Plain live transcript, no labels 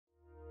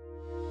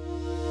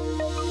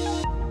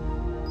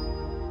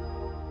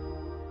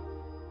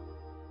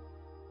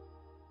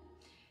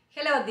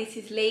Hello, this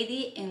is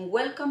Lady and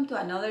welcome to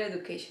another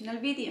educational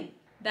video.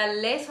 The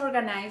less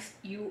organized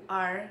you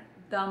are,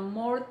 the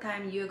more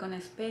time you're gonna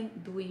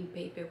spend doing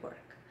paperwork.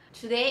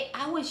 Today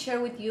I will share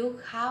with you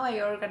how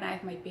I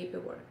organize my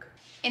paperwork.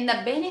 And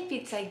the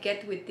benefits I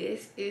get with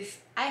this is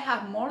I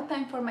have more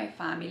time for my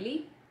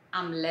family,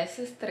 I'm less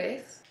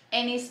stressed,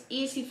 and it's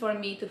easy for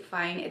me to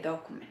find a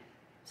document.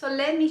 So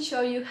let me show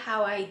you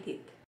how I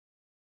did.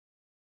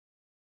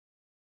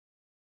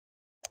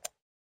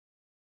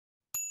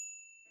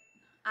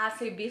 As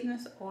a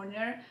business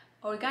owner,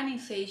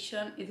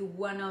 organization is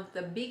one of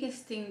the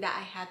biggest things that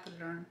I had to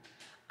learn.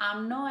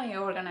 I'm not an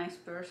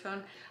organized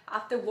person.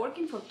 After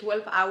working for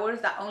 12 hours,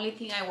 the only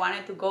thing I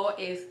wanted to go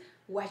is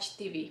watch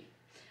TV.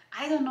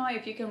 I don't know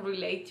if you can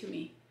relate to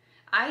me.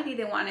 I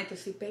didn't want to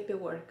see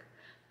paperwork,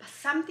 but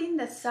something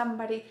that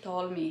somebody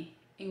told me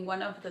in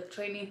one of the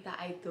trainings that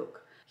I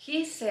took.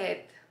 He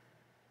said,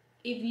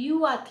 if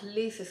you at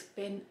least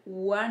spend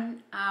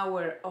 1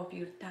 hour of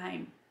your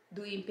time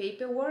doing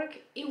paperwork,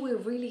 it will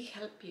really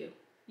help you.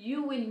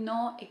 You will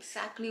know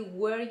exactly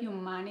where your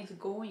money is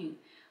going.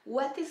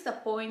 What is the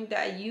point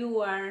that you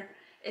are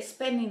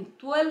spending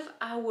 12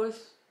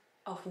 hours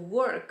of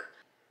work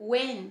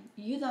when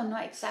you don't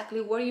know exactly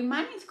where your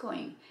money is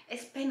going?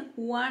 Spend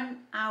 1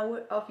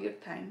 hour of your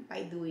time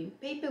by doing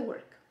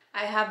paperwork.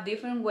 I have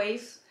different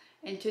ways,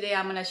 and today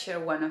I'm gonna share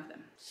one of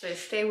them. So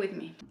stay with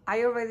me.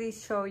 I already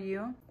showed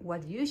you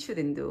what you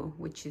shouldn't do,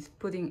 which is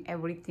putting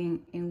everything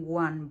in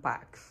one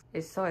box.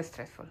 It's so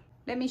stressful.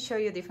 Let me show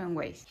you different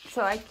ways.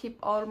 So I keep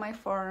all my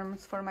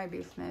forms for my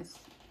business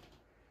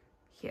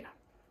here.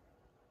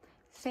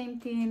 Same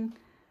thing,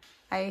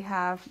 I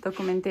have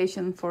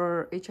documentation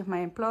for each of my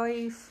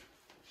employees.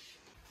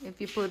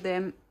 If you put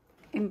them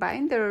in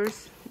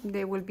binders,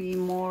 there will be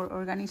more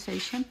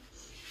organization.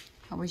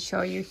 I will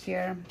show you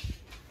here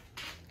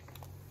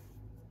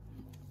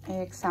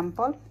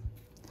example.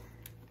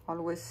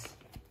 Always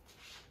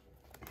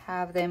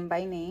have them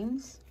by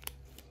names.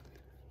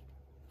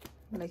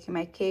 Like in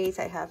my case,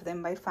 I have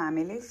them by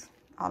families,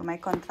 all my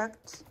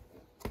contracts.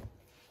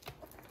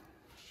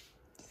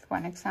 Just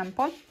one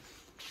example.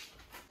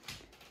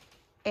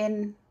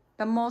 And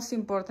the most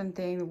important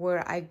thing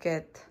where I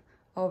get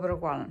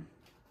overwhelmed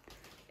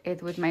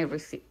is with my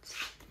receipts.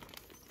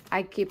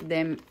 I keep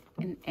them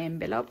in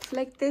envelopes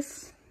like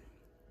this.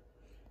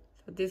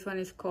 So this one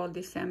is called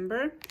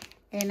December,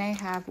 and I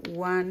have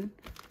one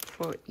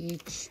for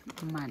each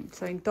month.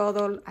 So in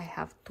total, I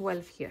have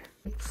 12 here.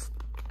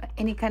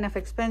 Any kind of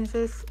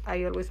expenses,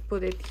 I always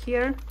put it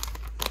here.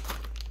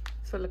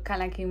 So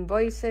kind of like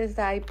invoices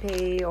that I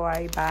pay or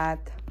I bought.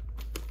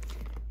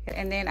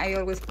 And then I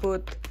always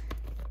put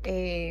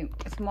a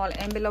small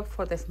envelope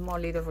for the small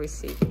little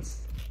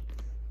receipts.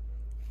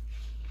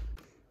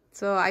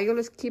 So I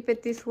always keep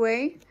it this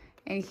way.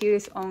 And here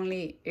is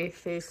only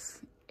if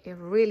it's a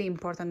really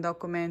important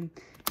document,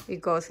 it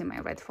goes in my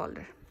red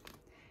folder.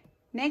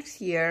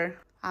 Next year,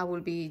 I will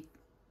be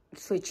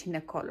switching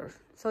the colors.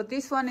 So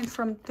this one is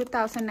from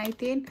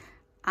 2019.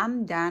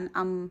 I'm done.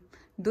 I'm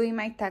doing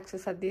my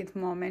taxes at this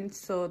moment,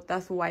 so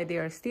that's why they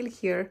are still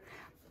here.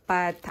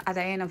 But at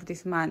the end of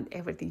this month,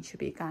 everything should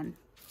be gone.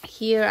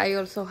 Here, I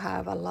also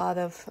have a lot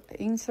of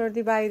insert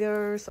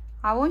dividers.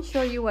 I won't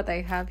show you what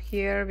I have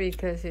here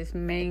because it's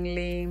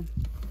mainly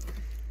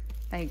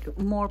like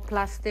more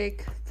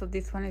plastic. So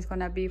this one is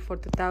gonna be for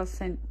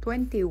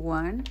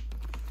 2021.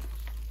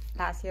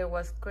 Last year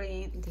was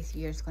green, this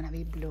year is gonna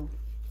be blue.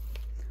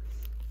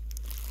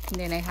 And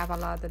then I have a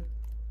lot of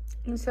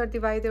insert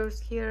dividers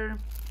here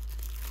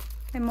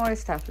and more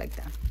stuff like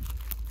that.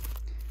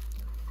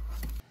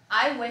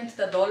 I went to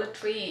the Dollar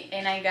Tree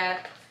and I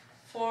got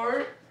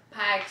 4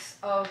 packs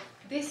of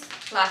these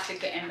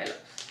plastic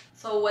envelopes.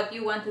 So what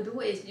you want to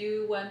do is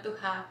you want to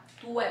have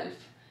 12,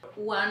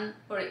 one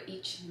for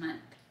each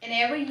month. And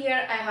every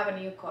year I have a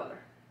new color.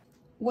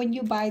 When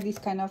you buy these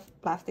kind of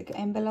plastic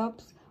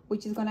envelopes,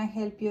 which is gonna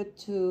help you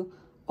to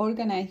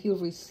organize your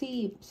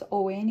receipts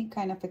or any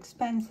kind of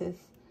expenses,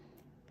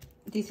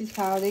 this is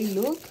how they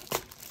look.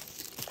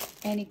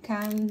 And it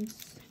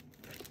comes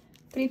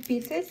 3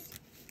 pieces,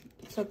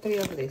 so 3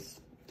 of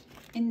this.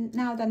 And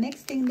now the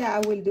next thing that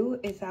I will do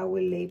is I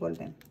will label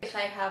them.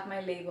 I have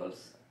my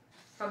labels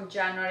from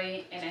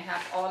January and I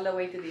have all the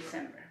way to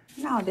December.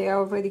 Now they are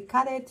already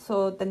cut,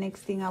 so the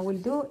next thing I will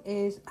do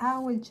is I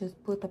will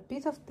just put a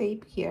piece of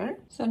tape here.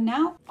 So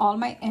now all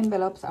my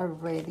envelopes are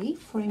ready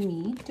for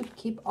me to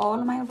keep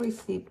all my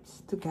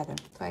receipts together.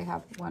 So I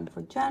have one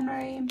for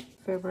January,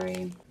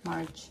 February,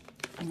 March,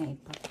 and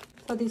April.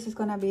 So this is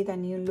gonna be the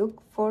new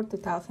look for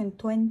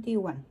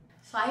 2021.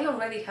 So I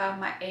already have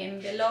my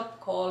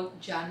envelope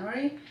called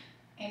January,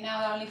 and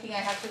now the only thing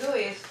I have to do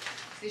is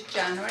this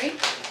January.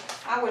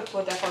 I will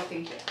put the whole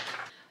thing here.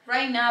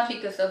 Right now,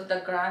 because of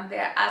the grant, they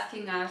are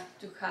asking us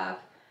to have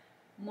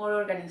more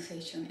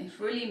organization. It's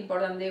really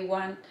important. They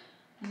want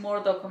more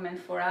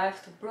documents for us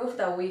to prove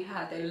that we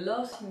had a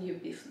loss in new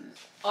business.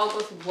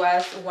 August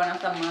was one of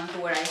the months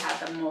where I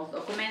had the most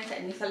documents,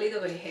 and it's a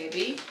little bit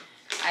heavy.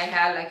 I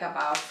had like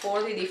about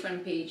 40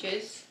 different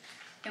pages.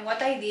 And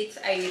what I did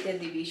a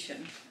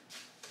division.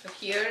 So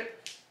here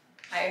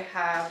I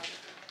have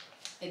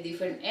a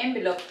different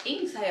envelope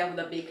inside of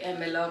the big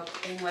envelope,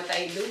 and what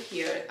I do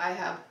here, I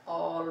have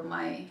all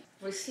my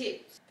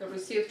receipts. The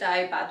receipt that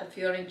I bought, the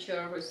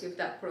furniture, receipt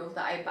that proves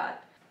that I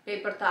bought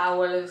paper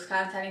towels,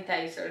 hand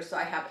sanitizer, so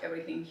I have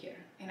everything here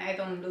and I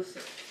don't lose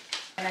it.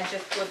 And I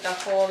just put the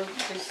whole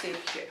receipt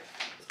here,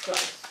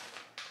 close.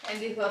 And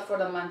this was for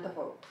the month of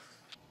August.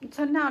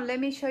 So now let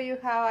me show you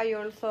how I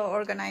also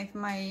organize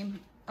my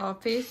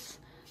office.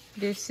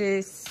 This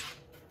is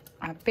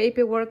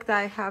paperwork that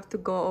I have to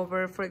go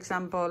over. For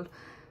example,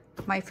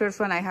 my first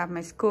one, I have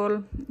my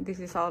school. This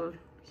is all,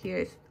 here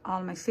is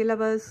all my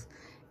syllabus.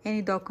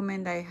 Any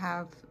document I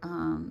have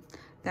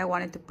that I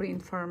wanted to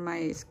print for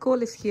my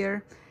school is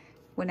here.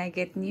 When I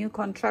get new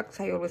contracts,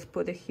 I always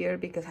put it here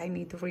because I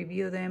need to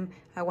review them.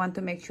 I want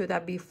to make sure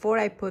that before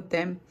I put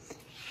them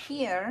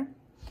here,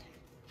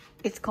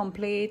 it's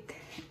complete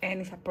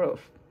and it's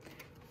approved.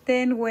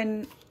 Then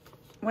when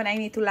I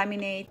need to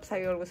laminate,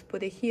 I always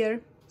put it here.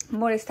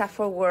 More stuff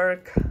for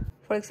work.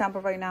 For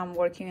example, right now I'm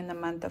working in the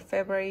month of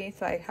February,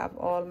 so I have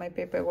all my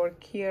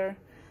paperwork here,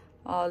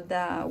 all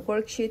the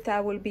worksheet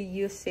I will be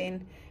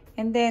using.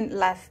 And then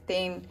last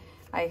thing,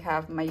 I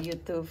have my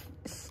YouTube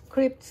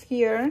scripts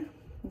here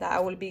that I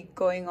will be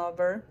going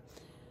over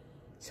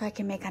so I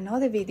can make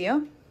another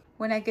video.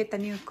 When I get a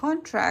new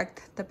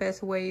contract, the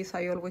best way is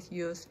I always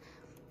use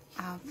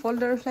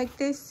folders like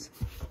this.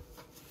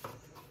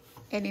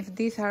 And if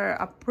these are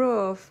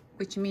approved,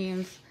 which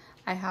means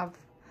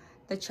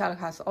the child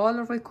has all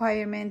the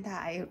requirements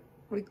that I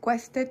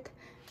requested,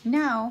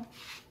 now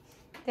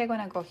they're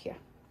gonna go here.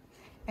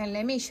 And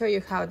let me show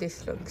you how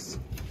this looks.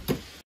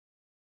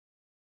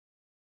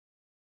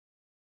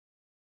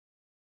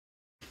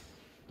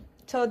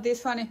 So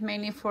this one is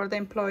mainly for the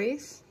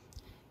employees,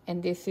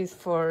 and this is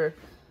for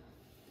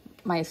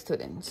my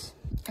students.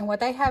 And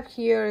what I have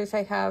here is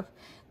I have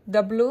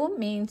the blue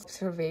means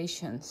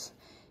observations.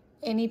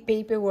 Any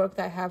paperwork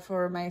that I have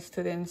for my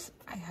students,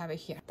 I have it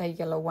here. The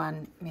yellow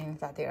one means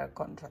that they are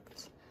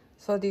contracts.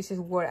 So this is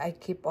where I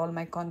keep all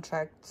my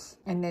contracts,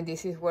 and then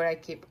this is where I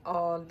keep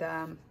all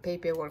the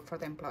paperwork for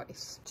the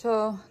employees.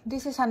 So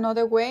this is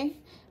another way.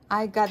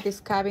 I got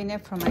this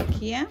cabinet from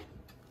IKEA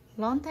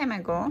long time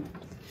ago,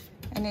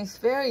 and it's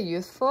very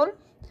useful.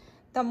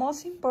 The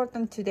most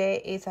important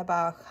today is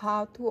about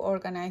how to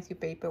organize your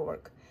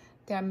paperwork.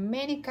 There are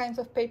many kinds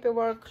of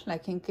paperwork,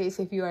 like in case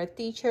if you are a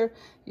teacher,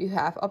 you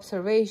have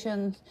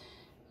observations,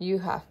 you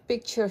have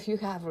pictures, you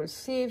have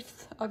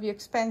receipts of your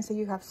expenses,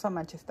 you have so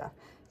much stuff.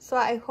 So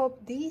I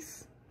hope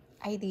this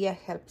idea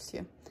helps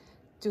you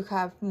to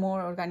have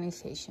more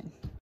organization.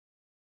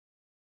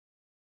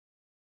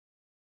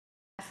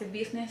 As a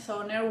business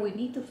owner, we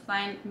need to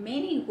find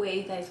many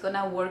ways that is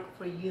gonna work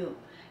for you.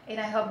 And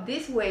I hope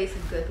this way is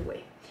a good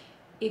way.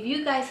 If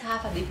you guys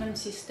have a different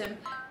system,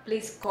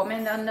 please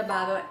comment down the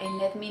bottom and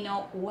let me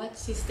know what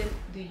system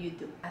do you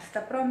do.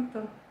 Hasta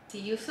pronto. See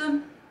you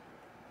soon.